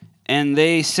And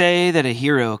they say that a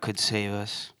hero could save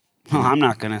us. Well, I'm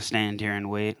not going to stand here and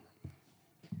wait.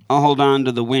 I'll hold on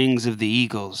to the wings of the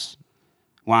eagles.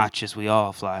 Watch as we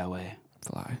all fly away.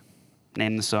 Fly.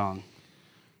 Name the song.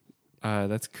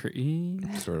 That's Creed.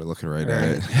 Sort of looking right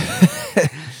at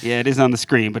it. Yeah, it is on the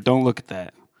screen, but don't look at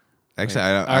that. Actually,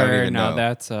 I don't even know.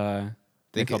 That's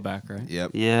Think Nickelback, right?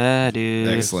 Yep. Yeah, dude.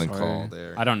 Excellent Or- call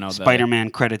there. I don't know.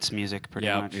 Spider-Man credits music, pretty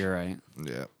Yeah, much. you're right.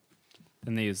 Yeah.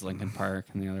 Then they use Linkin Park,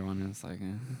 and the other one is like,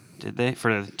 Did they?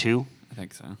 For the 2? I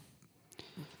think so.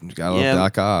 You gotta love Yeah.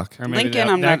 Doc Ock. Or maybe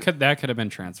Linkin, that could have been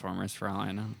Transformers for all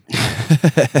I know.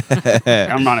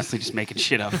 I'm honestly just making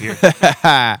shit up here.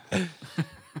 I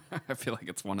feel like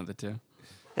it's one of the two.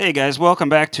 Hey, guys. Welcome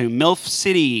back to MILF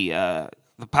City, the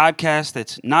podcast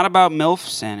that's not about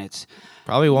MILFs, and it's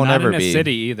Probably won't Not ever in a be.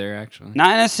 city either, actually.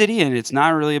 not in a city, and it's not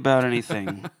really about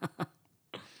anything.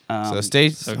 So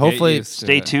So hopefully get used to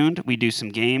Stay it. tuned. We do some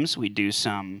games. We do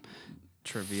some.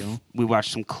 Trivial. We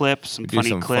watch some clips, some do funny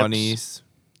some clips, funnies,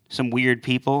 some weird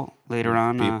people later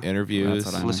on. interviews.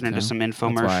 That's what I'm listening to into. some That's why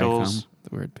I infomercials. come,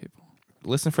 the weird people.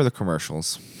 Listen for the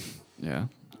commercials. Yeah.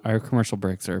 Our commercial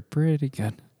breaks are pretty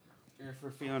good. If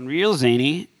we're feeling real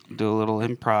zany, do a little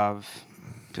improv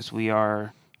because we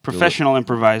are professional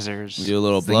improvisers. Do a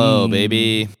little blow,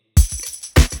 baby.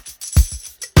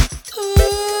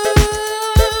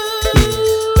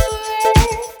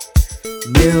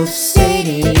 MILF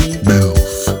City. MILF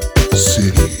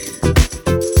City.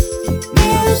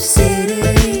 MILF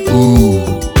City.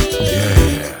 Ooh,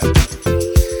 yeah.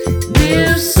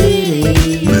 MILF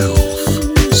City.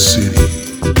 MILF City.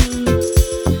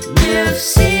 MILF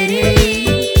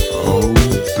City. Oh,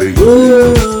 baby.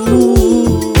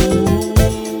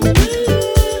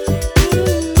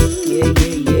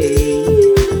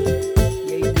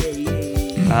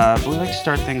 But we like to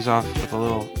start things off with a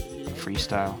little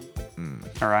freestyle.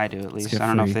 Or I do, at least. get I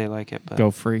don't know if free. they like it, but...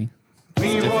 Go free.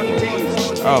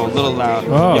 Oh, a little loud.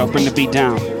 Oh. Yo, bring the beat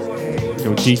down.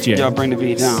 Go DJ. Yo, bring the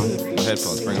beat down.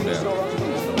 Headphones, bring them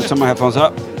down. Turn my headphones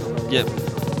up. Yep.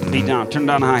 Beat down. Turn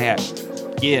down the hi-hat.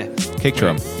 Yeah. Kick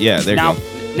drum. Yeah, there Now, you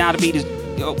go. now the beat is...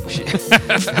 Oh, shit.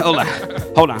 Hold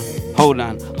on. Hold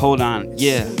on.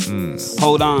 Yeah.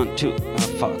 Hold on to... Oh,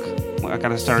 fuck. Well, I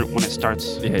gotta start when it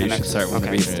starts. Yeah, the you should next- start when the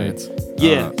okay. beat starts.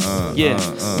 Yeah, yeah.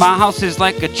 My house is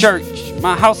like a church.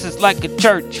 My house is like a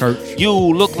church. Church. You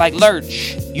look like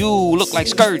Lurch. You look like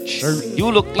Scourge. You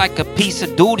look like a piece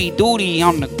of doody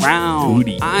on the ground.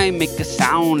 Doody. I make a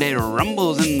sound that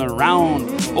rumbles in the round.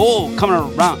 Oh, coming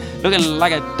around, looking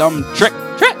like a dumb trick.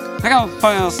 I got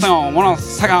a song. Wanna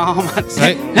sing on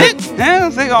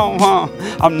my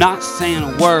I'm not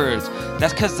saying words.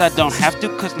 That's cause I don't have to,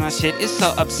 cause my shit is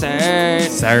so absurd.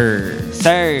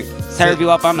 Serve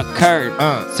you up on the curb.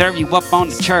 Serve you up on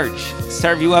the church.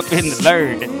 Serve you up in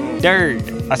the dirt.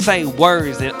 I say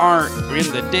words that aren't in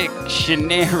the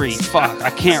dictionary. Fuck, I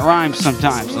can't rhyme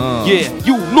sometimes. Yeah,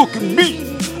 you look at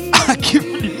me. I get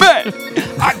really mad.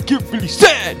 I get really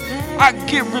sad. I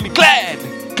get really glad.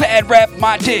 Glad wrap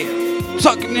my dick.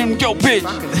 Sucking in your bitch.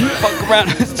 Fuck around.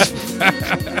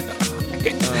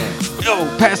 Yo,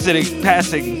 passing.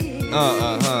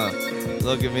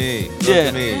 Look at me. Look Yeah.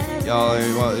 at me. Y'all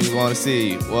you want to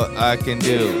see what I can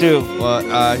do. Do. What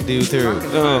I do through.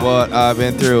 Oh. What I've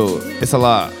been through. It's a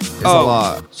lot. It's a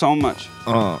lot. So much.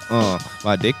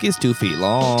 My dick is 2 feet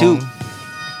long. 2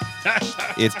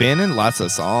 It's been in lots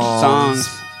of songs.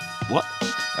 What?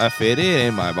 I fit it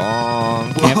in my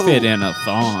bong. Can't Whoa. fit in a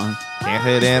thong. Can't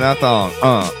fit in a thong.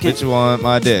 Bitch, you want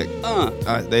my dick.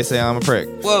 They say I'm a prick.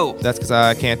 Whoa. That's because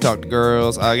I can't talk to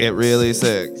girls. I get really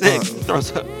sick. Sick.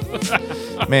 Throws up.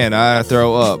 Man, I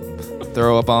throw up.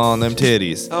 Throw up on them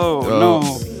titties. Oh, no.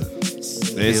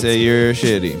 They say you're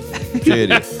shitty.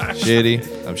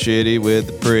 Shitty. I'm shitty with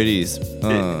the pretties.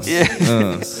 Yeah.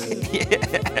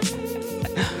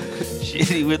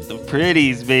 Shitty with the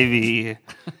pretties, baby.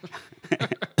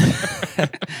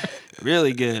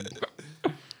 Really good.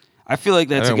 I feel like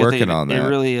that's I've a been good working thing. on It that.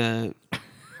 really,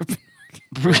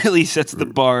 really sets the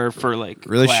bar for like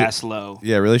Really class low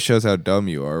Yeah, it really shows how dumb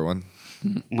you are when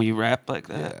when you rap like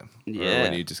that. Or Yeah.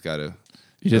 when you just gotta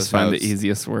You just Those find the notes.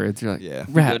 easiest words. You're like, Yeah.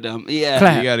 Go rap, dumb. Yeah.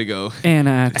 Clap. you gotta go. and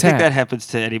I think tap. that happens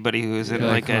to anybody who isn't You're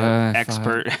like like, an fuck.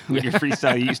 expert with your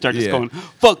freestyle. You start just Yeah. going,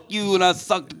 "Fuck you," and I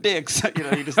suck dicks. You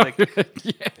know, you're just like,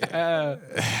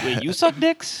 "Wait, you suck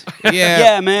dicks?" Yeah.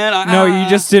 Yeah, man. No, you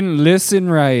just didn't listen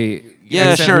right.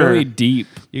 Yeah, It's sure. really deep.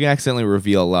 You can accidentally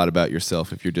reveal a lot about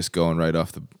yourself if you're just going right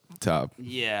off the top.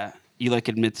 Yeah, you like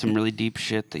admit some really deep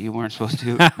shit that you weren't supposed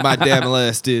to. My dad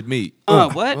molested me.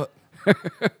 What?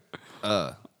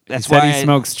 That's He said why he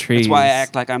smokes trees. That's why I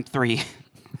act like I'm 3.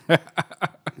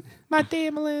 My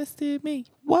dad molested me.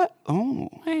 What? Oh.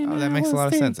 Oh, that makes a lot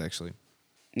of sense, actually.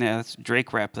 Yeah, that's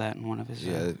Drake rapped that in one of his.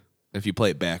 Yeah, if you play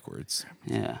it backwards.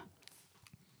 Yeah.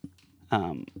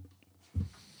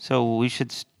 So we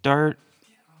should start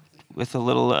with a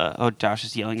little. Oh, Josh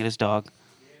is yelling at his dog.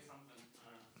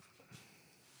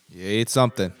 You ate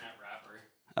something.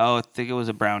 Oh, I think it was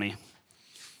a brownie.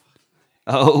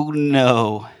 Oh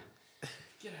no.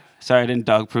 Sorry, I didn't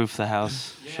dog-proof the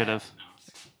house. Should have.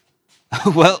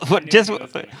 Well, what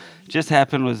just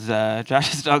happened was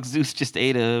Josh's dog Zeus just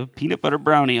ate a peanut butter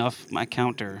brownie off my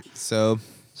counter. So,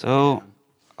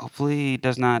 Hopefully he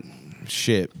does not.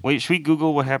 shit. Wait, should we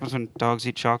Google what happens when dogs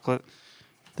eat chocolate?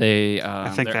 They,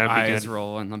 think their that'd be eyes good.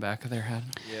 roll in the back of their head.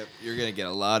 Yep, you're gonna get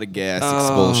a lot of gas Oh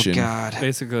expulsion. God!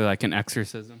 Basically like an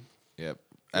exorcism. Yep,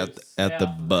 at the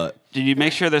butt. Did you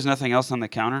make sure there's nothing else on the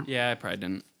counter? Yeah, I probably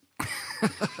didn't.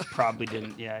 Probably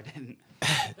didn't. Yeah, I didn't.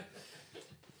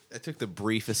 I took the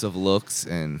briefest of looks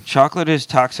and Chocolate is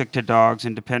toxic to dogs,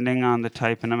 and depending on the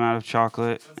type and amount of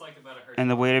chocolate and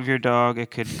the weight of your dog,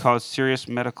 it could cause serious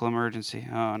medical emergency.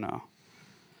 Oh no!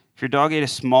 If your dog ate a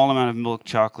small amount of milk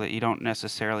chocolate, you don't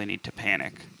necessarily need to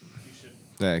panic.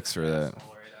 thanks for that.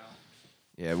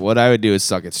 Yeah, what I would do is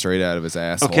suck it straight out of his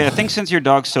asshole. Okay, I think since your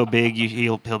dog's so big,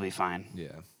 he'll be fine. Yeah.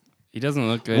 He doesn't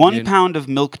look good. 1 dude. pound of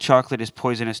milk chocolate is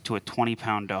poisonous to a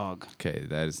 20-pound dog. Okay,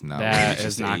 that is not. what That he is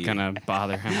just not ate. gonna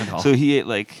bother him at all. So he ate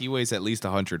like. He weighs at least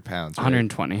 100 pounds. Right?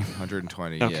 120.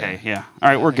 120. Okay, Yeah. yeah. All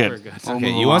right, we're good. We're good. We'll Okay,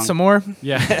 move you want along. some more?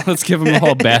 Yeah, let's give him a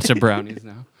whole batch of brownies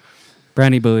now.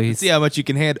 Brownie boys. See how much you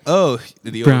can handle. Oh,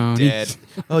 the old Brownie. dad.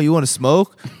 Oh, you want to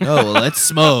smoke? Oh, well, let's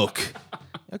smoke.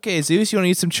 Okay, Zeus, you want to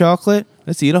eat some chocolate?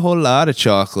 Let's eat a whole lot of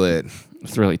chocolate.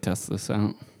 Let's really test this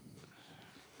out.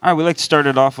 All right, we like to start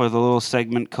it off with a little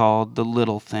segment called The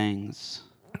Little Things.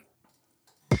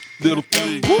 Little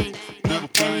thing. Little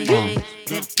thing.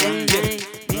 Little thing.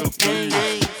 Little thing.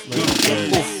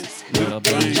 Little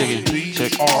bit. These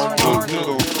are the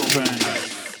little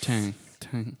things. Tang,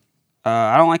 tang.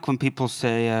 I don't like when people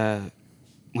say,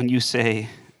 when you say,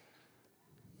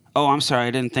 oh, I'm sorry,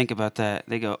 I didn't think about that.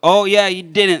 They go, oh, yeah, you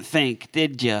didn't think,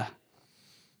 did ya?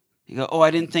 You go, oh,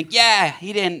 I didn't think. Yeah,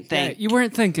 he didn't think. You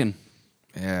weren't thinking.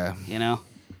 Yeah, You know?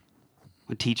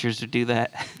 When teachers would do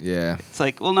that. yeah. It's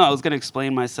like, well, no, I was going to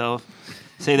explain myself.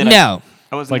 Say that No.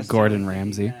 I wasn't Like Gordon necessarily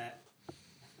Ramsay. thinking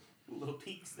that. Little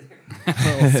peaks there.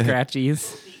 Little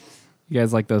scratchies. You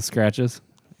guys like those scratches?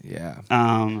 Yeah.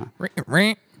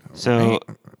 So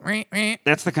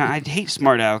that's the kind. I hate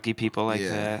smart alecky people like Yeah.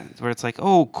 that, where it's like,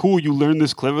 oh, cool, you learned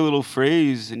this clever little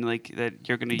phrase, and like that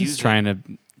you're gonna use. Just trying to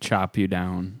chop you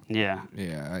down. It. Yeah,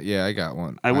 Yeah, I got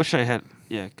one. I wish I had.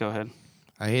 Yeah, go ahead.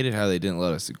 I hated how they didn't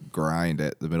let us grind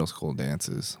at the middle school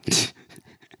dances.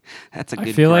 That's a good.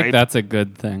 I feel like gripe. that's a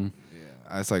good thing.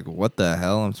 I was like, what the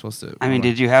hell? I'm supposed to. I mean,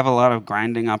 did you have a lot of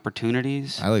grinding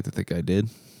opportunities? I like to think I did.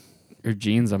 Your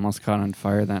jeans almost caught on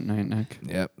fire that night, Nick.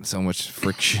 Yep, so much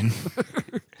friction.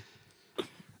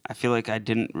 I feel like I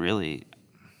didn't really.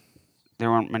 There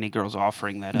weren't many girls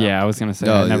offering that up. Yeah, I was gonna say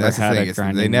No, I never that's the had thing. a it's-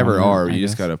 grinding. they never moment, are. I You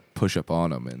just guess. gotta push up on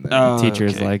them, and then Oh,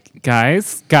 Teacher's okay. like,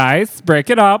 guys, break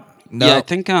it up. no. Yeah, I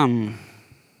think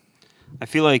I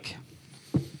feel like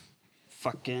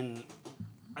fucking.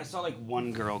 I saw like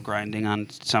one girl grinding on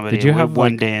somebody. Did you At have,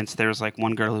 one like- dance? There was like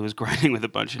one girl who was grinding with a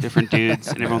bunch of different dudes,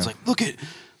 and everyone's like, "Look at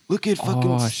fucking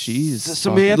Oh, she's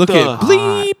Samantha." Look at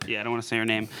bleep. Yeah, I don't want to say her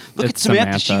name. Look It's at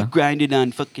Samantha. She Samantha. grinded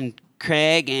on fucking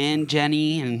Craig and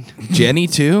Jenny and Jenny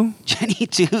too. Jenny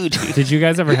too, dude. Did you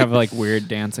guys ever have like weird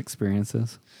dance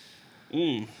experiences?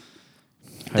 Mm.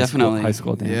 High Definitely. School, high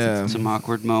school dances. Yeah. Some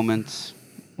awkward moments.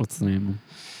 What's the name?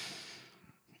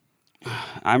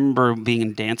 I remember being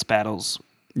in dance battles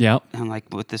Yep. and like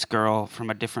with this girl from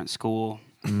a different school.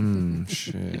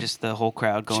 Shit. Just the whole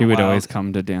crowd going. She would wild. always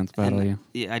come to dance battle And, you.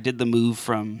 yeah, I did the move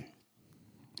from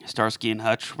Starsky and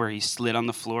Hutch where he slid on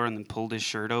the floor and then pulled his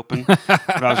shirt open.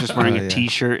 But I was just wearing Oh, a yeah.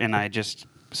 T-shirt and I just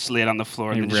slid on the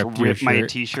floor You and then just ripped your ripped my shirt.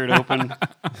 T-shirt open.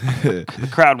 The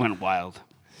crowd went wild.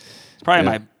 It's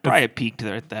probably probably peaked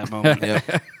there at that moment.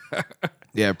 Yep.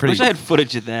 Yeah, I pretty. wish I had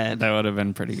footage of that. That would have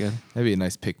been pretty good. That'd be a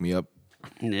nice pick me up.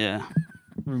 Yeah.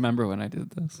 Remember when I did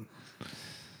this?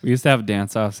 We used to have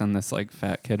dance offs, and this like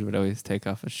fat kid would always take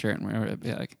off his shirt, and we would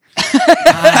be like, we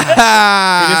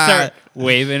just start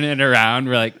waving it around.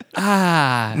 We're like,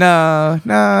 No,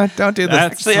 don't do this.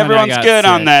 That's Actually, when I everyone's got good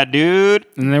on sick. that, dude.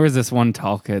 And there was this one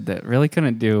tall kid that really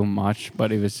couldn't do much,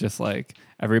 but he was just like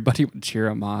everybody would cheer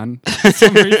him on. For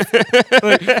some reason.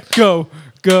 Like, go,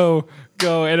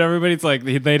 and everybody's like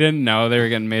they didn't know they were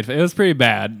getting made. It was pretty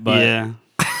bad, but Yeah.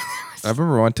 I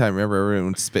remember one time. Remember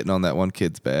everyone spitting on that one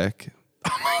kid's back.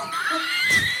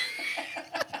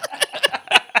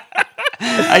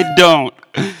 I don't.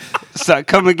 So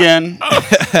come again.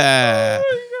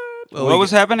 What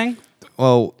was happening?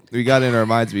 Well, we got in our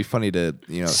minds it'd be funny to,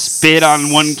 Spit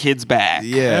on one kid's back.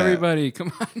 Yeah. Everybody,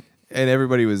 come on. And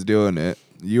everybody was doing it.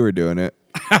 You were doing it.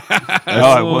 Oh,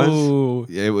 I was. Oh,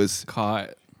 Yeah, it was.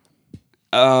 caught.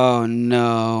 Oh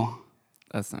no.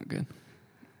 That's not good.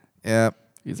 Yeah.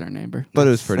 He's our neighbor. But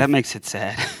it was pretty. That makes it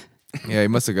sad. Yeah, he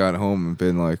must have gotten home and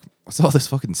been like, what's all this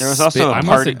fucking There was spit? also a I must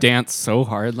party. have danced so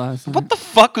hard last night. What the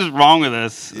fuck was wrong with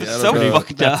us? Yeah, I so don't know.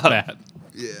 fucked That's up. bad.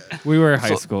 Yeah. We were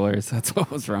high schoolers. That's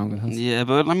what was wrong with us. Yeah,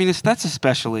 but I mean, that's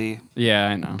especially Yeah,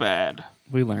 I know. bad.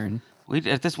 We learn. We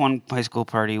at this one high school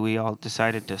party, we all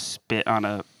decided to spit on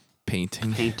a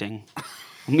Painting. painting.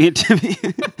 Me and Timmy,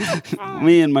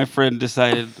 me and my friend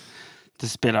decided to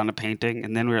spit on a painting,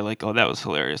 and then we were like, "Oh, that was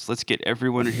hilarious! Let's get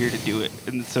everyone here to do it."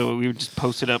 And so we would just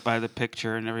post it up by the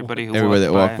picture, and everybody who Everybody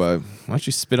that walked by, by, why don't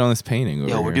you spit on this painting over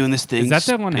Yo, here? we're doing this thing. Is that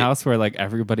the one spit." house where like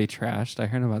everybody trashed? I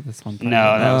heard about this one. No,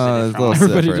 that was a it's different a one. little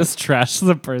Everybody separate. just trashed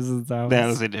the person's house. That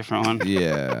was a different one.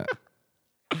 Yeah.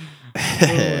 Oh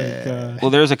my god.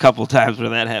 Well, there's a couple times where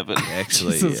that happened.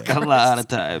 Actually, Jesus yeah. A lot of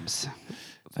times.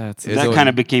 That's It's That always- kind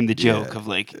of became the joke yeah. of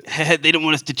like, they don't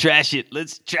want us to trash it.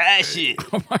 Let's trash it.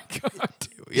 oh my god.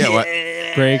 Yeah, what?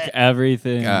 Break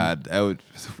everything. God,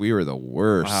 we were the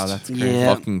worst. Wow, that's crazy.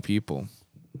 Yeah. fucking people.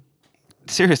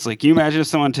 Seriously, can you imagine if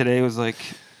someone today was like,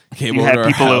 Came you over had to our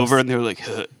people house. over and they were like,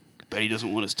 huh, bet he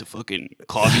doesn't want us to fucking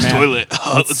clog his toilet.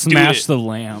 Let's Smash do it. the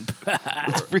lamp.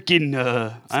 Let's freaking,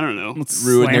 I don't know, Let's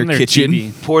Ruin slam their their kitchen.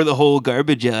 TV. pour the whole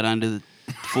garbage out onto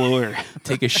the floor.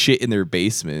 Take a shit in their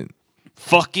basement.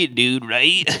 Fuck it, dude,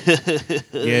 right?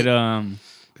 Get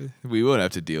We won't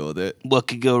have to deal with it. What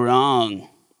could go wrong?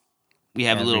 We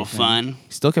have a little Everything. fun.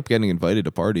 Still kept getting invited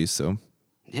to parties, so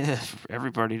Yeah, for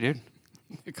everybody, dude.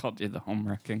 I called you the home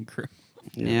wrecking crew.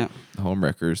 Yeah. home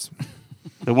wreckers.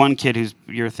 The one kid who's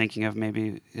you're thinking of,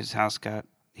 maybe his house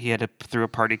he had to through a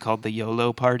party called the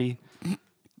YOLO party.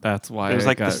 That's why It was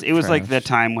like got this. It was like trashed. the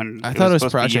time when I thought it was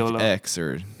supposed to be Project YOLO. X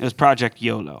or It was Project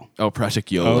YOLO.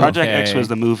 Project YOLO. Project X Okay. was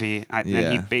the movie, and he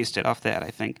Yeah. based it off that,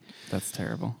 I think. That's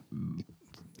terrible.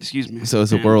 Excuse me. So it was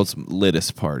the Yeah. world's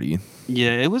littest party.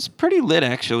 Yeah, it was pretty lit,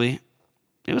 actually.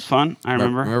 It was fun. I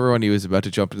remember. Remember when he was about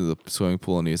to jump into the swimming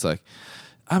pool and he was like,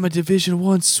 "I'm a Division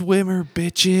I swimmer,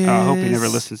 bitches." Oh, I hope he never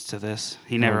listens to this.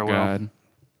 He never oh, will. God.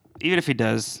 Even if he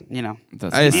does,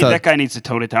 That's I just thought- that guy needs to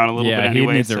tone it down a little yeah, bit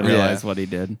anyway. he needs to so- realize Yeah. what he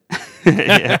did.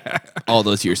 yeah. all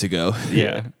those years ago.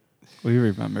 Yeah. We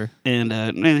remember. And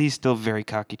he's still very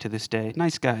cocky to this day.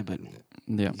 Nice guy, but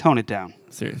Yeah. tone it down.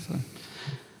 Seriously.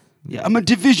 Yeah, I'm a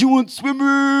Division I swimmer.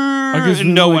 I guess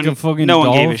And no one, like a fucking no one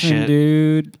dolphin, gave a shit.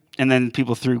 dude. And then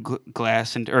people threw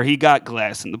glass, or he got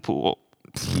glass in the pool.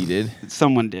 He did.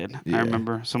 Someone did. Yeah. I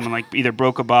remember someone like either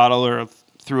broke a bottle or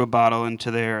threw a bottle into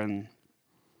there, and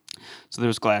so there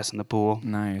was glass in the pool.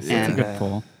 Nice. And, That's a good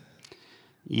pull.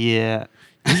 Yeah.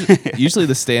 Usually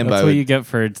the standby That's what would you get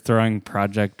for throwing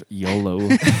Project YOLO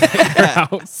at your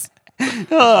house.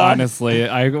 Honestly,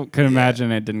 I could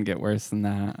imagine it didn't get worse than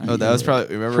that. Oh, that was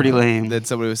probably remember Pretty lame. Then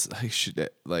somebody was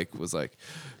like,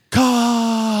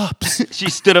 cops. She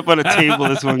stood up on a table.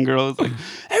 This one girl was like,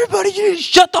 "Everybody, you need to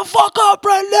shut the fuck up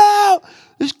right now.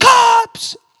 There's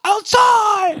cops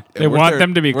outside." They Weren't want there-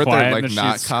 them to be weren't there, quiet, like, and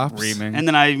not she's cops? screaming. And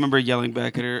then I remember yelling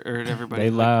back at her or at everybody. They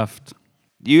like, left.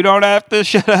 "You don't have to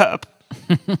shut up."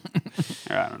 Or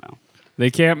I don't know. They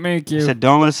can't make I you. said,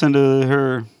 "Don't listen to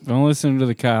her." Don't listen to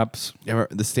the cops. Yeah,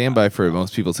 the standby for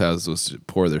most people's houses was to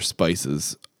pour their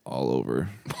spices all over.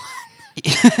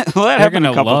 Well, that happened a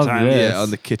gonna couple love times. this. Yeah,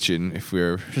 on the kitchen. If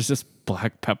we're, There's just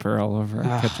black pepper all over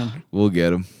our kitchen. we'll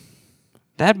get them.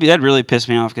 That'd really piss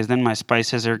me off because then my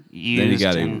spices are used. Then you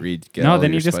gotta and get No, all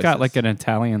then your you just got spices. like an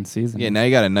Italian seasoning. Yeah, now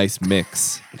you got a nice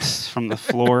mix. from the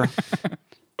floor.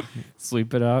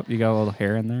 Sweep it up. You got a little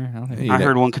hair in there. Hell yeah. You I know-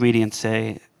 heard one comedian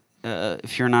say,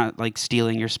 "If you're not like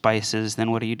stealing your spices,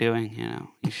 then what are you doing?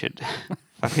 You should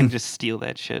fucking just steal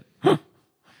that shit."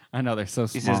 I know they're so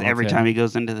He small. says every too. time he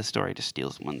goes into the store, he just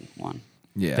steals one.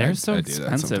 Yeah, They're I so do that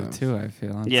expensive sometimes. too. I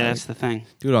feel. It's Yeah, like- that's the thing.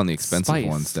 Do it on the expensive Spice.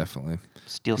 ones, definitely.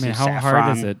 Steal I mean, some how saffron.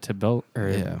 hard is it to build? Or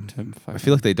Yeah. to I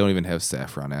feel like they don't even have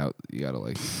saffron out. You gotta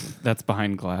like. that's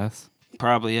behind glass.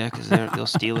 Probably, yeah, because they'll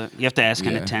steal it. You have to ask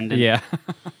an Yeah. attendant. Yeah.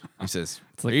 He says,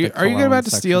 It's like "Are you, the are you cologne about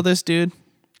to section. steal this, dude?"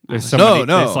 There's so No, many,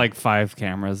 no. There's like 5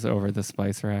 cameras over the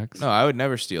spice racks. No, I would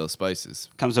never steal spices.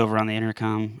 Comes over on the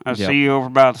intercom. I Yep. see you over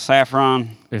about the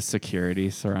saffron. There's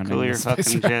security surrounding Cool your the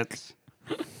spice fucking rack. jets.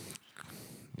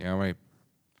 Yeah, right.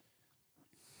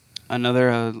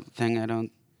 Another thing I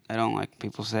don't like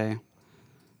people say.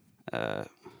 I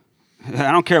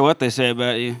don't care what they say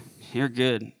about you. You're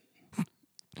good.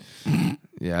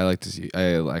 Yeah, I like to see.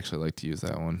 I actually like to use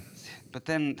that one. But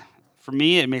then, for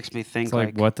me, it makes me think It's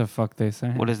like, what the fuck they say?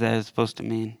 what is that supposed to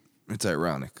mean? It's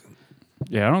ironic.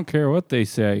 Yeah, I don't care what they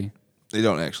say. They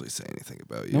don't actually say anything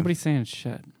about you. Nobody's saying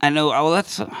shit. I know. Well,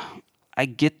 that's. I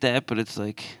get that, but it's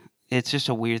like it's just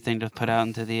a weird thing to put out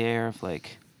into the air of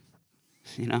like,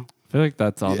 you know. I feel like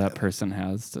that's all Yeah. that person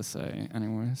has to say,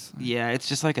 anyways. Yeah, it's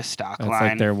just like a stock That's line.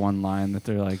 like their one line that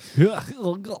they're like, yeah. I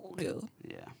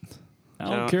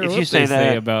So don't care if what you say they say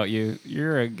that- about you.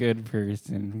 You're a good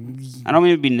person. I don't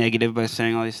mean to be negative by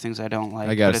saying all these things I don't like.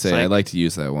 I gotta but it's say, I like to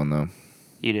use that one though.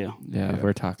 you do. Yeah, Yeah.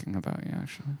 we're talking about you,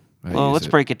 actually. I Well, use let's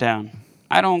it. break it down.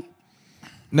 I don't.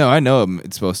 No, I know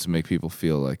it's supposed to make people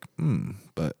feel like,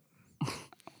 but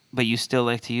But you still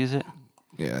like to use it.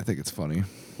 yeah, I think it's funny.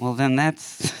 Well, then that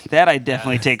I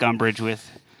definitely take umbrage with.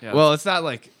 Yeah. Well, it's not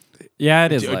like. Yeah,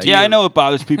 it is. Do- Like, do Yeah, I know it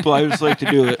bothers people. I just like to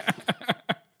do it.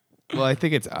 Well, I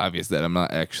think it's obvious that I'm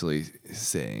not actually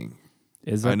saying.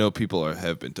 is I it? know people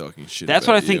have been talking shit. That's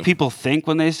what I about think you. people think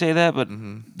when they say that, but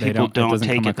They people it don't doesn't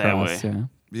take come it that way. across,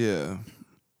 Yeah. Yeah.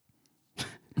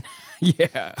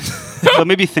 Yeah. So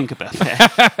maybe think about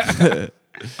that.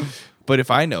 But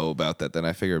if I know about that, then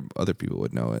I figure other people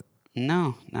would know it.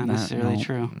 No, not Not- necessarily no.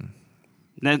 true.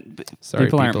 That, but- Sorry,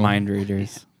 people aren't mind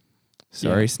readers.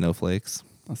 Sorry, Yeah. snowflakes.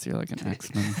 Unless you're like an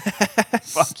X-Men.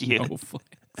 fuck you,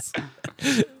 Snowflakes.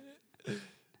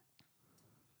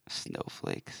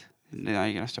 snowflakes. Now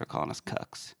you're gonna start calling us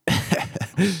cucks.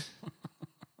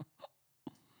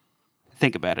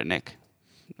 Think about it, Nick.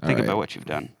 Think right. about what you've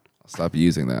done. I'll stop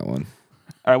using that one.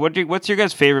 All right, what's your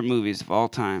guys' favorite movies of all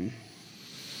time?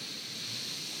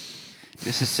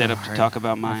 This is set up to hard. talk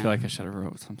about I mine. feel like I should have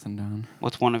wrote something down.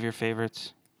 What's one of your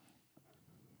favorites?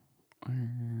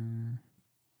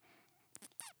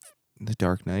 The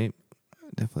Dark Knight.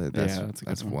 Definitely, that's Yeah, that's a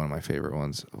good that's one. one of my favorite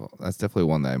ones. Well, that's definitely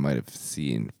one that I might have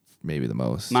seen maybe the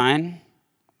most. Mine,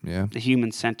 Yeah. The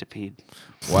Human Centipede.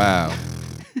 Wow.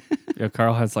 Yeah,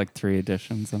 Carl has like 3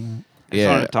 editions in I just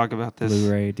wanted Yeah. to talk about this.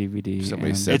 Blu-ray, DVD.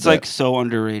 Somebody and said It's that. like so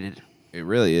underrated. It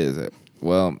really is.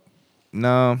 Well,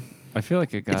 no. I feel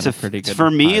like it got It's a a pretty good. for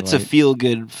me. It's a highlight.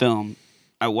 feel-good film.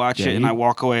 I watch Yeah, it and you- I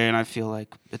walk away and I feel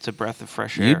like it's a breath of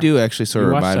fresh air. You do actually sort You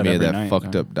of watch remind that me of every that night,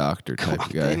 fucked though. up doctor type Oh,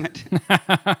 of damn guy.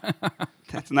 it.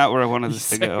 That's not where I wanted You this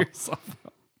to set go. yourself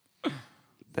up.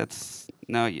 That's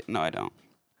no, I don't.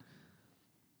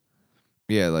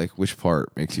 Yeah, like which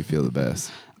part makes you feel the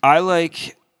best? I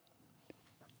like.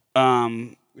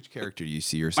 Which character do you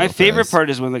see yourself? My favorite as? part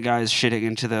is when the guy is shitting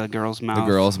into the girl's mouth. The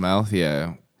girl's mouth.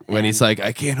 Yeah. When And- he's like,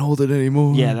 I can't hold it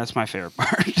anymore. Yeah, that's my favorite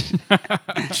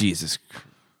part. Jesus.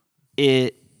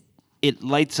 It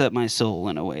lights up my soul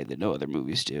in a way that no other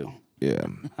movies do. Yeah.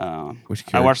 Which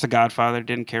I character? watched The Godfather,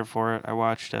 didn't care for it. I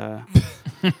watched I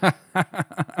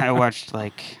watched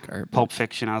like Garbage. Pulp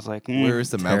Fiction. I was like, Where is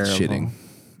the mouth Terrible. shitting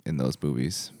in those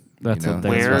movies? That's what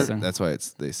Where- they're That's missing. why, that's why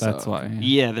they suck. That's why.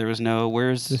 yeah, there was no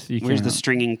where's Just- you where's the can't-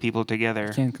 stringing people together?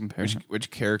 You can't compare. Which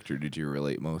character did you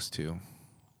relate most to?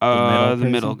 The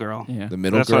person? middle girl. Yeah. The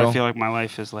middle That's girl. what I feel like my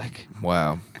life is like.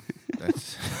 Wow.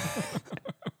 That's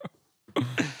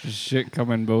Just shit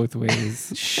coming both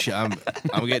ways. I'm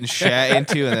getting shat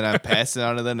into, and then I'm passing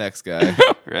on to the next guy.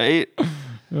 Right?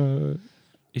 You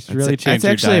should really change That's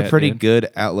your actually diet, a pretty dude. good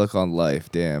outlook on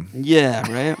life. Damn. Yeah,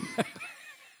 right?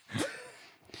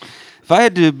 If I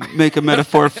had to make a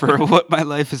metaphor for what my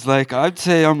life is like, I'd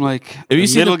say I'm like you the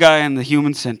seen middle the- guy in the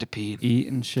Human Centipede. Eat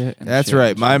and shit. And That's shit right.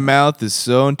 and My shit. mouth is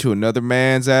sewn to another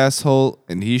man's asshole,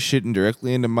 and he's shitting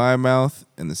directly into my mouth,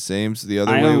 and the same's the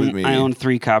other way with me. I own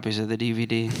 3 copies of the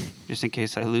DVD, just in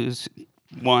case I lose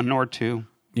 1 or 2.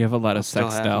 You have a lot of still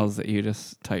sex have dolls that you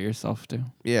just tie yourself to.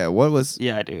 Yeah. What was?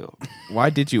 Yeah, I do. Why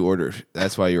did you order?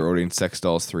 That's why you're ordering sex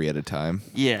dolls 3 at a time.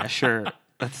 Yeah, sure.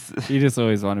 That's You just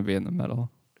always want to be in the middle.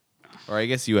 Or I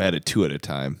guess you had it 2 at a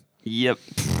time. yep.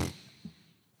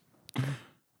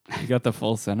 You got the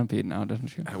full centipede now,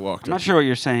 didn't you? I walked. I'm not sure what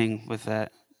you're saying with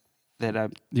that. That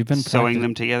I'm You've been sewing practi-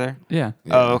 them together. Yeah.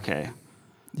 Oh, okay.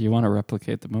 You want to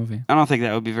replicate the movie. I don't think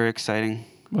that would be very exciting.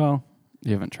 Well,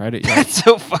 you haven't tried it yet. That's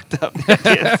so fucked up.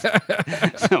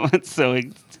 Someone's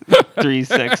sewing 3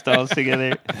 sex dolls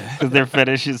together because their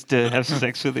fetish is to have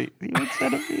sex with the human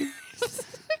centipede.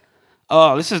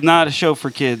 Oh, this is not a show for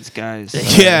kids, guys.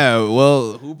 Yeah.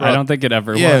 Well, who brought? I don't think it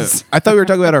ever Yeah. was. I thought we were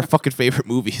talking about our fucking favorite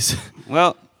movies.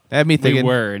 Well, That had me We thinking.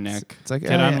 were, Nick. It's like,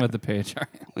 Get oh, on yeah. with the page.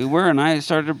 we were, and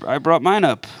I brought mine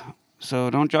up. So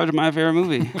don't judge my favorite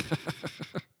movie.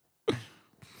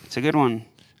 It's a good one.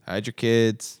 Hide your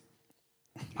kids.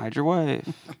 Hide your wife.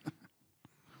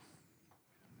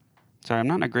 Sorry, I'm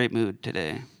not in a great mood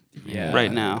today. Yeah.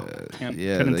 right now.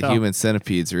 Yeah, couldn't the tell. Human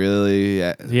Centipede's really.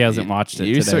 He hasn't watched it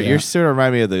You're today you're yet. sort of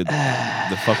remind me of the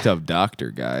fucked up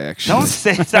doctor guy. Actually, Don't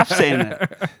stop saying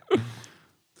that.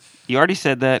 You already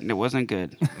said that, and it wasn't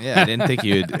good. yeah, I didn't think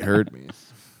you'd heard me.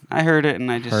 I heard it,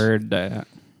 and I just Heard that.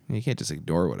 You can't just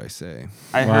ignore what I say.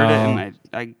 I heard it, Wow.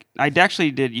 and I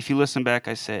actually did. If you listen back,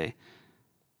 I say,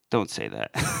 don't say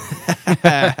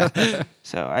that.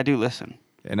 So I do listen.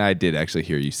 And I did actually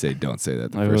hear you say, "Don't say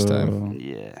that" the first time. Oh.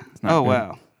 Yeah. not Oh good.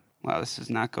 wow. Wow, this is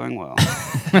not going well.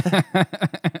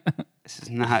 This is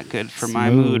not good for my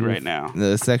mood Smooth. right now.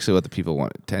 No, that's actually what the people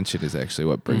want. Attention is actually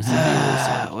what brings the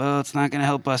viewers. Well, it's not going to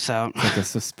help us out. Like a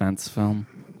suspense film.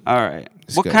 All right.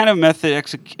 Let's What go. kind of method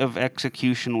of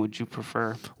execution would you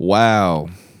prefer? Wow.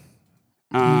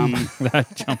 That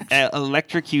jumped.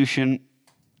 Electrocution,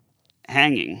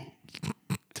 hanging,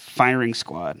 firing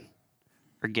squad,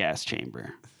 or gas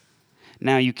chamber?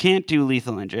 Now, you can't do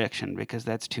lethal injection because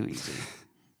that's too easy.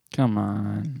 Come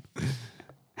on.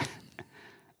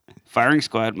 Firing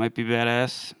squad might be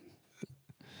badass,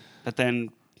 but then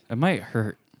It might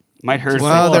hurt. might hurt.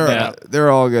 Well, little they're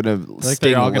all gonna Like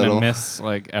sting they're all a little. gonna miss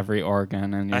like every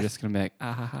organ, and you're I- just gonna be like,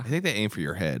 ah. I think they aim for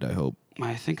your head. I hope.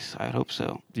 I think so. I hope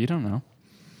so. You don't know.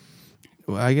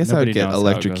 Well, I guess I Nobody would get knows how it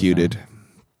goes electrocuted.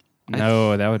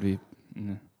 No, that would be.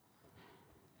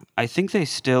 I think they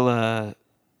still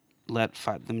let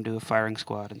them do a firing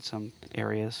squad in some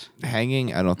areas.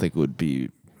 Hanging, I don't think would be.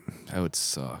 That would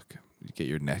suck. You get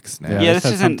your neck snapped. Yeah, Yeah, this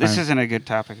this has isn't sometimes- a good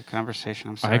topic of conversation.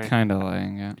 I'm I sorry. kind of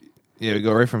like it. Yeah, we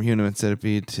go right from Human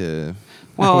Centipede to.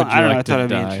 Well, would you I don't know. I like to thought it'd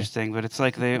be die? interesting, but it's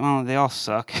like they all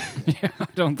suck. Yeah, I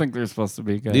don't think they're supposed to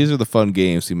be good. These are the fun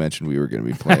games we mentioned we were going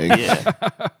to be playing. Yeah.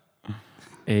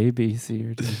 A, B, C,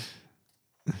 or D.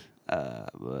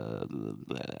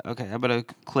 Okay, how about a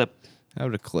clip? How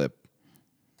about a clip?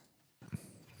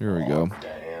 Here we go.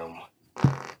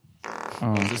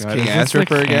 Oh, this God. King is Ass the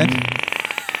Ripper again? king?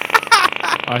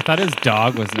 Oh, I thought his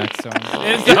dog was next to him.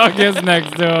 His dog is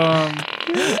next to him.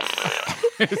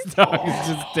 His dog is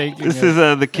just taking This it.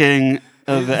 is the king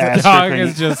of the The ass dog ripping.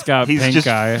 has just got He's pink just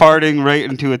eye. farting right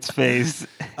into its face.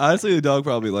 Honestly, the dog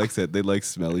probably likes it. They like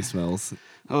smelly smells.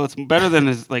 Oh, it's better than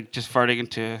his, like just farting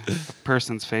into a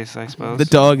person's face, I suppose. The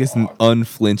dog is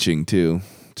unflinching too,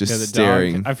 just Yeah, the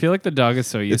staring. dog. I feel like the dog is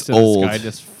so used It's to old. this guy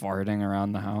just farting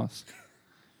around the house.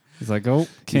 He's like, oh,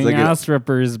 King like a- Ass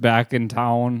Ripper is back in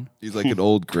town He's like an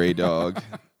old gray dog.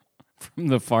 from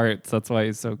the farts. That's why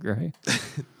he's so gray.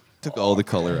 Took all the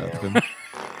color out of him.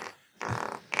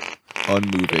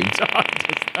 Unmoving.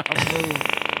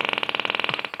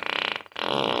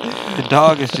 The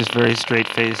dog is just very straight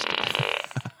faced.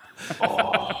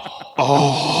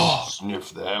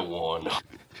 Sniff that one.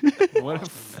 What a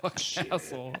fucking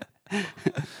asshole.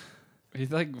 He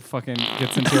like fucking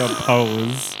gets into a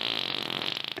pose.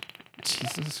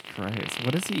 Jesus Christ.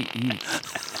 What does he eat?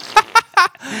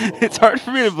 It's hard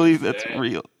for me to believe that's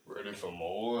real. Ready for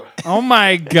more? Oh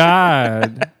my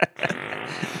God.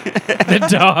 The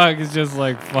dog is just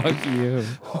like, fuck you.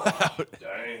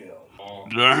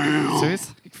 Damn. So he's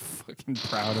like fucking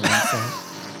proud of himself.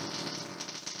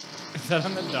 Is that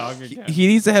on the dog again? He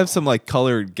needs to have some like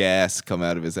colored gas come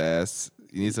out of his ass.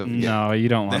 He needs some. No, you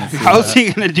don't want to see How's that.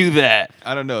 he gonna do that?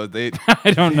 I don't know. They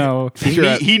I don't know.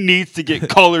 He needs to get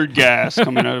colored gas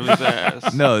coming out of his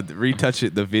ass. no retouch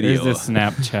it. The video. There's the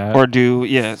Snapchat. Or do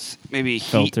maybe heat,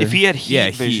 Filter. if he had heat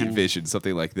yeah, vision, heat vision,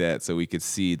 something like that, so we could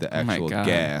see the oh my actual God.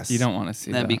 gas. You don't want to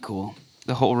see that'd that. be cool.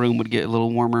 The whole room would get a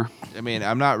little warmer. I mean,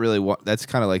 I'm not really. That's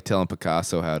kind of like telling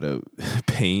Picasso how to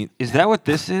paint. Is that what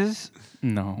this is?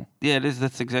 No. Yeah, it is.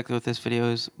 That's exactly what this video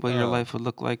is. What your Oh. life would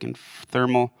look like in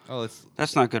thermal. Oh, let's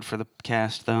That's not good for the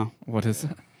cast, though. What is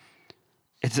it?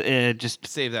 It's just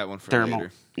save that one for thermal.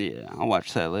 later. Yeah, I'll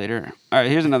watch that later. All right,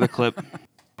 here's another clip.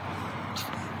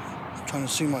 Trying to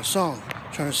sing my song.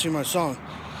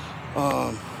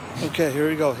 Okay, here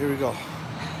we go.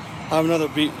 I have another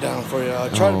beat down for you. I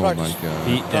try to Oh my practice, God.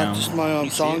 Beat down. practice my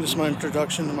song. This is my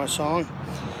introduction to my song.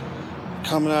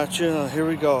 Coming at you. Here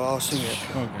we go. I'll sing it.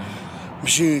 Okay.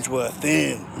 Machines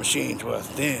within.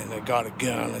 I got a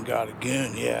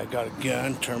gun. Yeah, I got a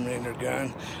gun. Terminator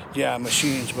gun. Yeah,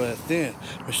 machines within.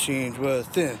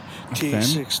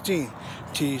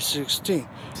 T16.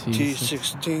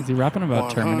 Is he rapping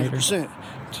about Terminator? 100%.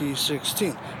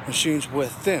 T16. Machines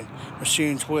within.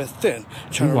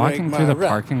 Is he walking through the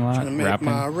parking lot Trying to make rapping?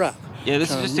 my rap. Yeah,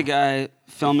 this is just a guy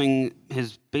filming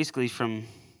his basically from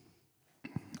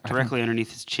directly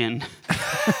underneath his chin,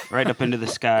 right up into the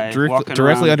sky, walking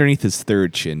Directly around, underneath his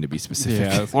third chin, to be specific.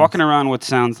 Yeah. walking around what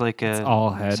sounds like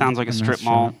all head sounds like a in this strip shot.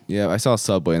 mall. Yeah, I saw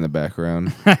Subway in the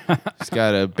background. He's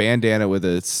got a bandana with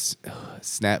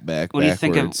snapback. What do you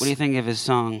think of? backwards. What do you think of his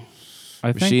song?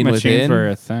 I think Machine machines Within? were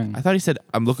a thing. I thought he said,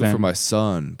 "I'm looking for Thing. my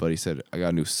son," but he said, "I got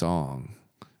a new song."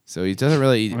 So he doesn't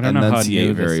really I don't know how new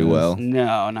enunciate this very is. well.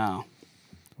 No.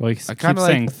 Well, he I keeps kind of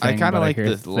saying like. thing, I kind but of like hear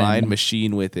the thing. line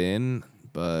 "machine within,"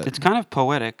 but It's kind of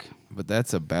poetic.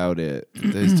 that's about it.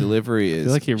 His delivery I is.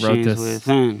 feel like he wrote Machines this.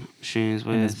 within. Machines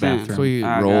in his within. bathroom. Can we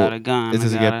I roll? got a gun.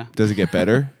 Does it get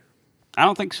better? I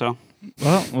don't think so.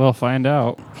 Well, we'll find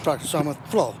out. Practice on my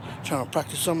flow. Trying to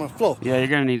practice on my flow. Yeah, you're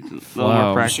gonna need a little Flow.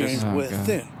 more practice. Machines Oh,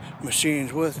 within.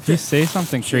 Machines within. If you say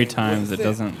something 3 Machines times, it within.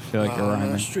 doesn't feel like you're On the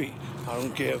rhyming. street. I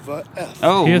don't give a F.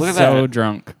 Oh, He look is at so that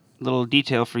drunk. little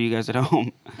detail for you guys at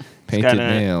home. He's Painted got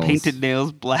nails. Painted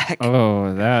nails, black,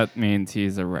 Oh, that means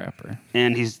he's a rapper.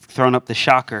 and he's thrown up the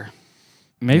shocker.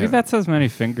 Maybe Yeah. that's as many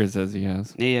fingers as he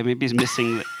has. Yeah, maybe he's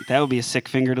missing. That would be a sick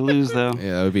finger to lose, though.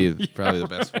 Yeah, that would be probably the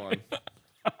best one.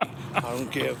 I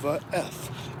don't give a F.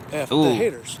 F Ooh. the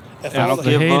haters. F I all don't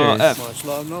the give a haters. F. Much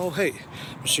love, no hate.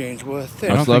 Machines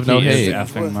within. I don't love, think no he is hate.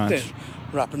 effing much.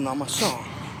 Rapping on my song.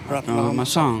 Rapping Oh, on my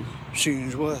song.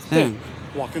 Machines within. Thing.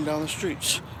 Walking down the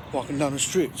streets. Walking down the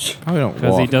streets. Probably don't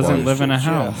Because he walk doesn't like- live in a Yeah.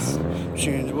 house.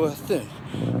 Machines within.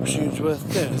 Machines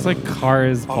within. It's like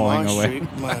cars On pulling my away.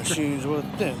 street, machines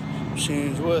within.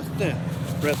 Machines within.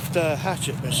 Rep the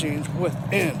hatchet. Machines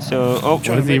within. So, oh,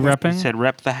 What is he He repping? said,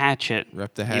 "Rep the hatchet."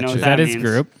 Rep the You know hatchet. what Is that his means?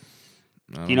 group?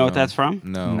 I don't Do you know what that's from?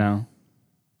 No. No.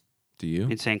 Do you?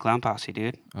 Insane Clown Posse,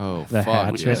 dude. Oh, The fuck.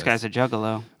 hatchet. Which yes. this guy's a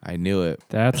juggalo. I knew it.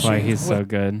 That's why he's so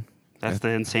good. That's the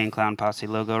Insane Clown Posse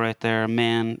logo right there. A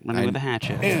man running I- with a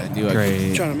hatchet. I knew I Great.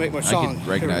 could, Trying to make my I song. could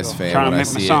recognize Here we fan Trying to when I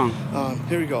make my see song. go.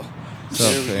 Here we go. So,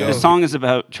 Here we fan. go. The song is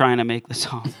about trying to make the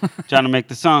song. Trying to make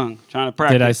the song. Trying to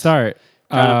practice. Did I start?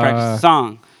 Trying to practice the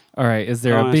song. All right. Is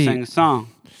there Trying a to sing beat? a song.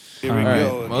 Here we All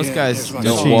go. right. Most again. guys Here's my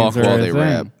don't song. walk Machines are while a they thing.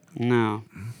 rap, No.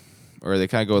 or they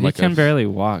kind of go in He like can a barely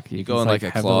walk. you go in like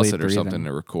a closet or something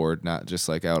to record, not just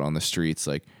like out on the streets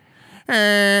like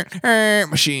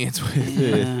machines with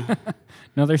it. Yeah.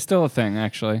 No, there's still a thing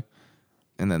actually.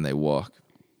 And then they walk.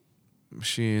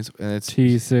 Machines and it's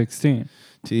T16.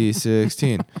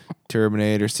 T16.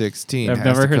 Terminator 16. I've has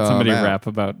never to heard come somebody out. rap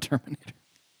about Terminator.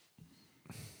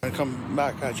 I'm coming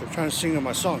back at you. I'm trying to sing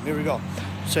my song. Here we go.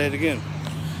 Say it again.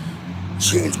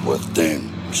 Machines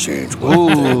within. Machines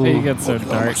within. He gets so Working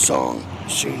on my dark. song.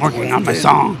 Machines Working on my within.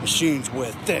 song. Machines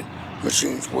within.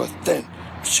 Machines within.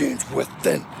 Machines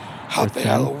within. Happy Within?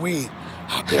 Halloween.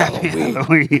 Happy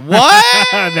Halloween. What?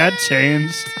 That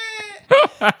changed.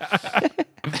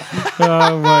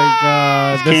 Oh my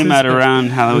god. This Came is out the- around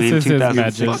Halloween this is his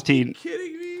magic. 2016.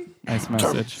 Nice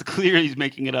message. It's clear he's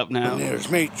making it up now. Terminator's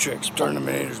Matrix.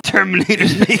 Terminator's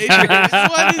Terminator's Matrix.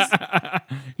 What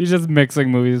is He's just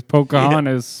mixing movies.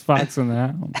 Pocahontas, Fox and the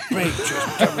Hound.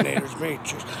 Matrix. Terminator's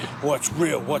Matrix. What's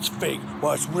real? What's fake?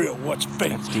 What's real? What's fake?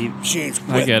 That's deep. Machines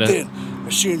I get it. within.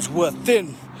 Machines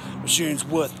within. Machines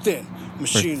within.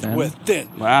 Machines Within?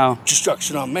 within. Wow.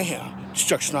 Destruction on mayhem.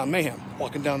 Destruction on mayhem.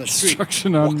 Walking down the street.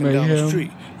 Destruction on Walking down the mayhem.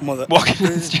 street. Mother Walking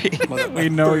down the street. We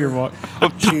know you're walking.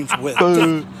 Machines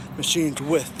within. Machines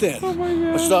within. Oh my God.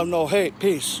 Much love, no hate.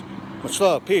 Peace. Much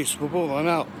love, peace. Boom, boom. I'm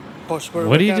out. Push wherever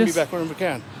What I did you can. just- Be back whenever I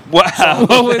can. Wow.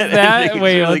 What was that? It's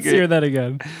Wait, really let's good. hear that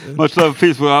again. Much love,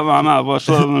 peace. Well, I'm out. Much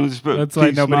love and respect. That's why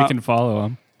Peace, nobody I'm can out. follow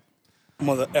him.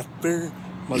 Mother effer.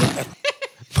 Mother effer.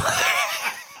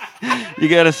 You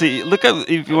gotta see. Look up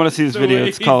if you want to see this video. way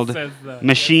It's he called says that.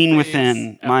 "Machine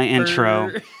Within." My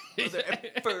intro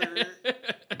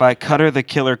by Cutter the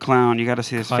Killer Clown. You gotta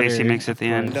see this face he Cutter, makes at the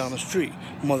of end. Down the street.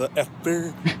 Mother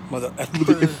effer. Mother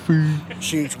effer.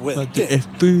 Machines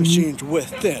within. Machines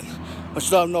within.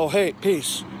 Much love, no hate.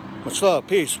 Peace. Much love,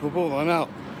 peace. Boom, boom. I'm out.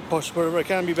 Push wherever I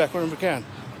can. Be back whenever I can.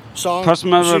 Song. Push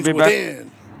whenever I Machines be back.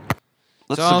 within.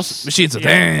 Let's machines with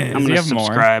I'm Does he gonna have more?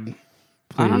 subscribe.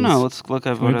 I don't Please. know. Let's look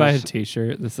up Can we what buy a else.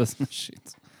 T-shirt? This is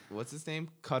machines. What's his name?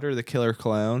 Cutter the Killer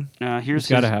Clown. Here's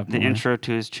gotta his- have the more. intro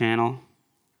to his channel.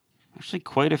 Actually,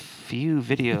 quite a few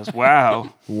videos.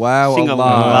 Wow. Wow, Seeing a a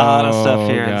lot. lot of stuff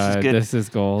here. God, This is good This is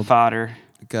gold. fodder.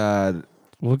 God.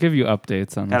 We'll give you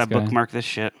updates on Gotta this guy. bookmark this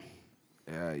shit.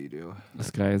 Yeah, you do.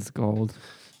 This guy is gold.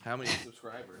 How many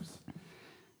subscribers?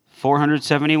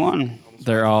 471.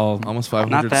 They're all Almost Not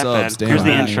 500 that subs. bad. Damn. Here's the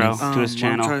Wow. intro to his What I'm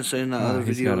channel. trying to say in the other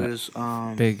he's video got a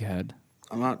is big head.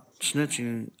 I'm not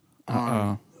snitching Oh,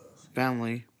 on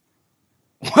family.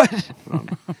 What?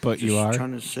 but you Just are.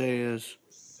 trying to say is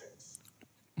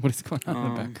What is going on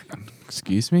in the background?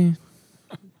 Excuse me?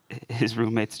 His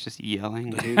roommate's just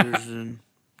yelling. the haters and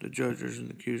the judges and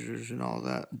the accusers and all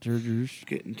that George.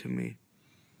 getting to me.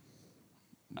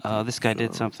 Oh, this guy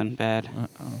did something bad.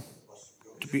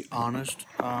 To be honest,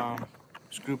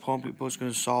 This group home people is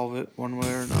gonna solve it one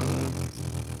way or another.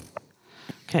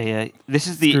 Okay, yeah. This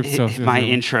is Group my socialism.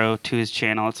 intro to his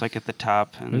channel. It's like at the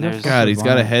top, and Who the there's God, he's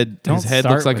got a Why? head. Don't His head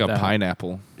start looks like with a that.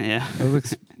 pineapple. yeah. It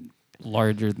looks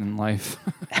larger than life.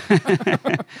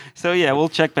 So yeah, we'll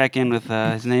check back in with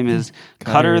his name is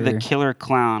Cutter the Cutter. Killer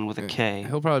Clown with a K.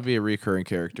 He'll probably be a recurring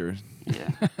character. Yeah.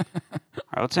 All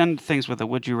right, let's end things with a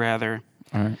would you rather.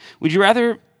 All right. Would you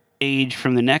rather age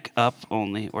from the neck up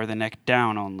only or the neck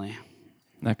down only?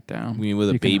 Neck down. You mean with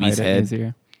a You can baby's hide it head?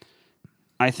 easier.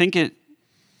 I think it.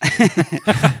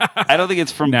 I don't think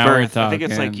it's from Now we're birth. I think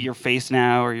it's like talking. your face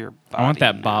now or your body. I want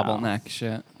that now. bobbleneck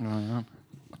shit going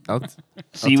on.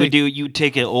 So you would you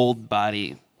take an old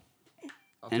body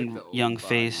and young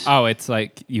face. Oh, it's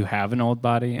like you have an old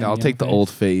body. and I'll young take the face? old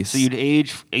face. So you'd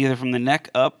age either from the neck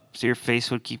up, so your face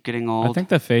would keep getting old. I think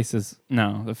the face is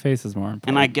the face is more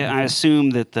important. and I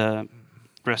assume that the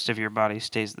rest of your body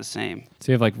stays the same.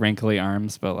 So you have like wrinkly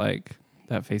arms, but like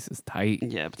that face is tight.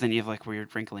 Yeah, but then you have like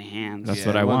weird wrinkly hands. That's Yeah,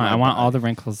 what I I want want. my I want body. all the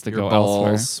wrinkles to your go elsewhere.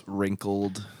 balls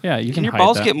wrinkled. Yeah, you Can can your hide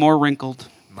balls that. get more wrinkled?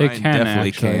 They Mine can definitely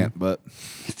actually. can't, but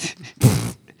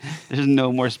There's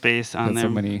no more space on That's so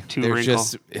them many- to they're wrinkle.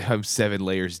 just I'm 7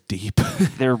 layers deep.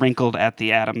 They're wrinkled at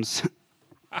the atoms.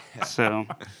 So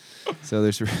So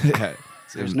there's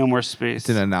there's no more space. it's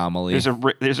an anomaly.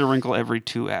 There's a wrinkle every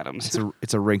 2 atoms.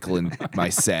 It's a wrinkle in my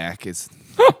sack. It's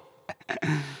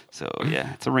So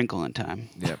yeah, it's a wrinkle in time.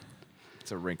 yep.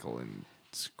 It's a wrinkle in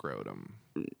scrotum.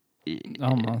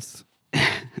 Almost.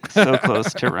 So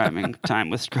close to rhyming time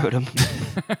with scrotum.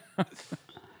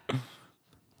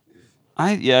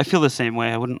 I feel the same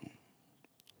way. I wouldn't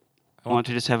want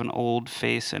to just have an old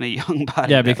face and a young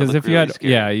body. Yeah, That would because look if you really had,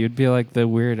 scary. you'd be like the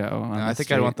weirdo. On No, the I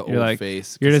think I'd want the street. You're old like,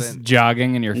 face. You're 'cause just then-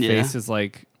 jogging and your Yeah. face is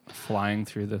like flying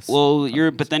through this. Well,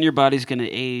 but then your body's gonna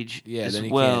age Yeah, as then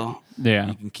you well. yeah,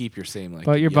 you can keep your same like.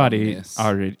 but your body youngness.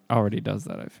 already does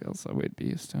that. I feel so we'd be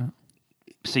used to it.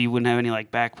 So you wouldn't have any like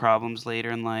back problems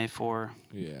later in life or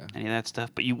Yeah, any of that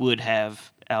stuff. But you would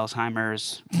have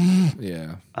Alzheimer's,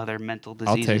 yeah. other mental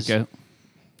I'll diseases. take it.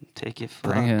 Take it.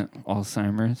 Bring fuck. it.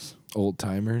 Alzheimer's. Old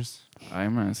timers.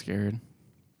 I'm not scared.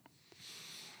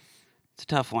 It's a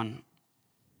tough one.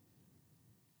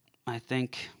 I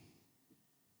think.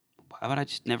 Why would I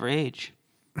just never age?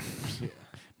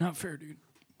 Not fair, dude.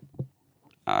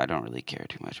 I don't really care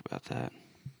too much about that.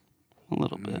 A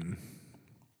little bit.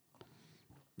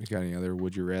 You got any other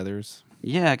would you rather's?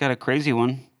 Yeah, I got a crazy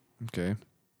one. Okay.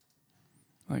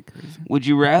 Like crazy. Would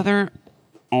you rather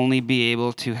only be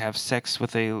able to have sex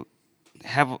with a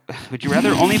would you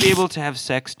rather only be able to have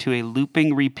sex to a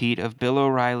looping repeat of Bill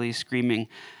O'Reilly screaming,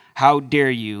 "How dare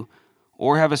you?"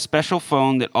 or have a special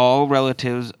phone that all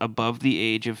relatives above the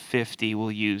age of 50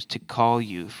 will use to call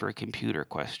you for computer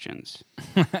questions?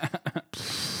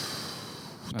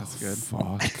 That's good.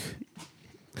 Fuck.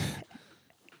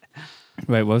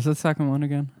 Wait, what was the second one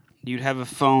again? You'd have a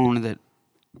phone that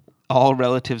all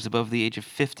relatives above the age of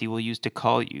 50 will use to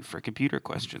call you for computer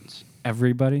questions.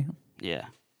 Everybody? Yeah.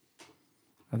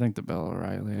 I think the Bill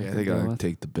O'Reilly. Yeah, I could think deal I'll with.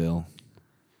 take the bill.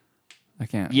 I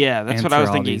can't. Yeah, that's what I answer was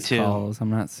all thinking these too. Calls. I'm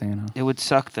not Santa. It would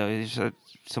suck though. There's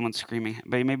someone screaming,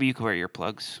 but maybe you could wear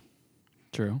earplugs.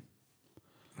 True.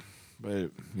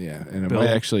 But yeah, and it Bill. might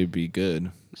actually be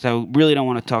good. So really don't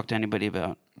want to talk to anybody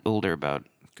about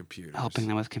Computers. helping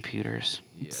them with computers,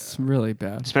 It's really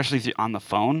bad. especially on the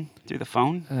phone, through the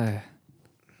phone. That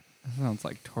sounds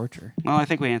like torture. Well, I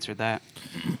think we answered that.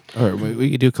 All right, we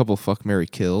could do a couple fuck, marry,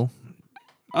 kill.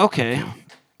 Okay.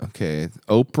 Okay,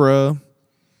 Oprah,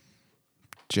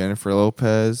 Jennifer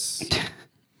Lopez,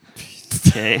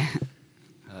 Okay.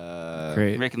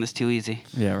 Great. Making this too easy.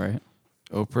 Yeah, right.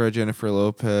 Oprah, Jennifer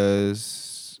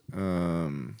Lopez,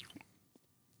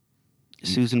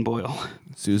 Susan Boyle.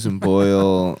 Susan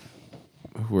Boyle.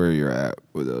 Where you're at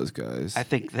with those guys? I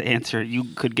think the answer, you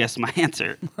could guess my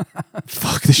answer.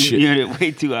 Fuck the You shit. made it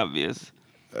way too obvious.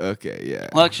 Okay, yeah,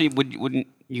 Well, actually, wouldn't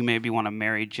you maybe want to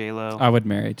marry J-Lo? I would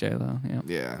marry J-Lo. Yeah.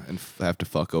 yeah, and have to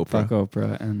fuck Oprah. Fuck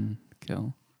Oprah and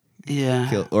kill. Yeah.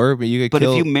 Kill, or you could But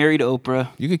kill. if you married Oprah,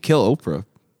 you could kill Oprah.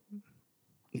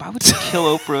 why would you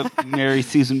kill Oprah, marry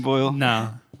Susan Boyle?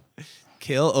 No.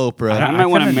 Kill Oprah. I might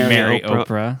wanna couldn't marry Oprah.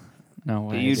 Oprah. No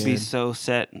But way. you'd be dude. so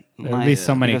set. in There'd life. be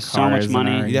so many You have so much cars in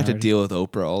money. our You'd have to yard. deal with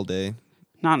Oprah all day.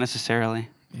 Not necessarily.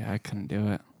 Yeah, I couldn't do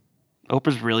it.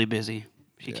 Oprah's really busy.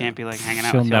 She can't be like hanging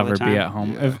out She'll with you all never the time. be at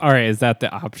home. All right, is that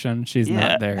the option? She's Yeah.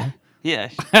 not there. Yeah,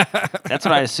 that's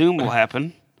what I assume will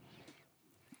happen.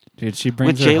 Dude, she With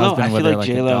brings her J-Lo, husband I with feel her like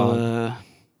like a dog. J-Lo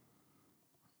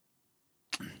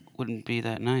wouldn't be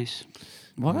that nice.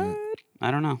 What?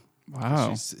 I don't know.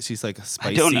 Wow. She's like a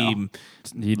I don't know.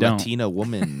 spicy You don't. Latina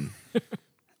woman.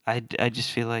 I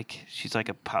just feel like she's like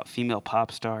a female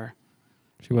pop star.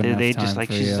 She wouldn't They have time just like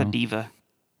for she's you. a diva,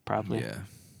 probably. Yeah.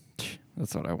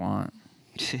 That's what I want.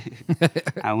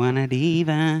 I want a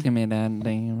diva. Give me that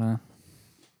diva.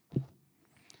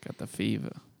 Got the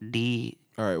fever. D.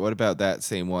 All right. What about that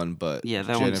same one? But Yeah,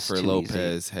 that one's Jennifer too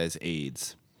Lopez has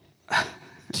AIDS.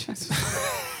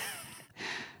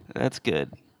 That's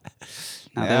good.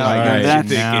 Now, Now All I got right, you that's,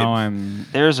 thinking. now I'm.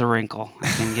 there's a wrinkle I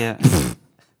can get. A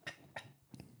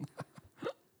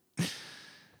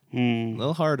Hmm.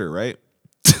 little harder, right?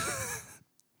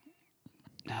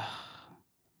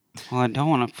 Well, I don't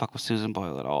want to fuck with Susan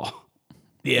Boyle at all.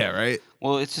 Yeah. Right.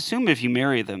 Well, it's assumed if you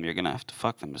marry them, you're gonna have to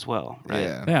fuck them as well, right?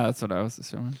 Yeah. Yeah, that's what I was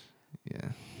assuming. Yeah.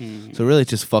 Hmm. So really,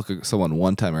 just fuck someone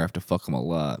one time, or have to fuck them a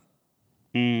lot.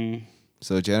 Hmm.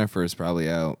 So Jennifer's probably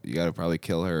out. You got to probably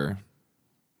kill her.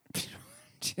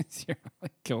 Jeez, you're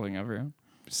like killing everyone.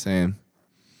 Just saying.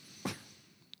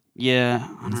 Yeah,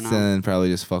 I don't know. Then probably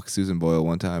just fuck Susan Boyle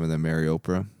one time and then marry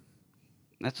Oprah.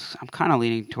 I'm kind of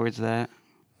leaning towards that.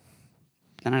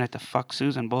 Then I'd have to fuck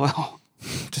Susan Boyle.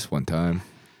 Just one time.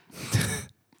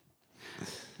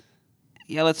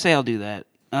 Yeah, let's say I'll do that.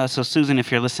 So Susan,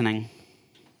 if you're listening,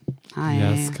 hi.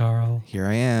 Yes, Carl. Here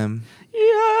I am.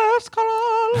 Yes, Carl.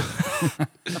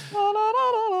 La, la, la,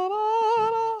 la, la,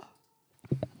 la.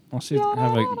 Well, she's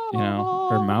have a,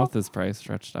 her mouth is probably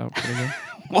stretched out pretty good.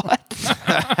 What?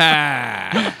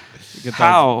 You get those-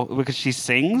 How? Because she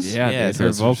sings? Yeah, Yeah, dude, so her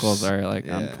it's vocals just- are like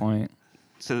on yeah. point.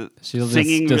 So She'll just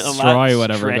singing a lot destroy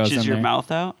whatever goes stretches in your there. mouth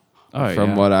out? Oh,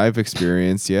 From yeah. what I've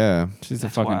experienced, yeah. She's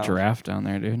That's a fucking wild. giraffe down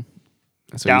there, dude.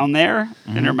 So Down there?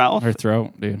 In her mouth? Her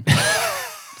throat, dude.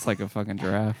 It's like a fucking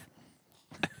giraffe.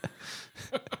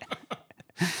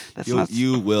 That's not...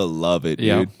 you will love it,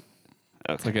 Yeah. dude.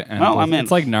 Okay. It's like an Well, I'm in.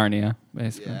 It's like Narnia,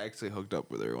 basically. Yeah, I actually hooked up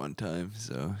with her one time,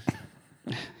 so.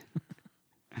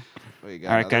 Wait,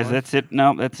 All right, guys, that's it.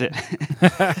 No, that's it.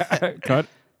 Cut.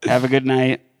 Have a good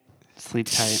night. Sleep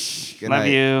tight. Good Love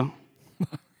night. you.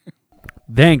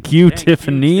 Thank you,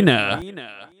 Tiffanina.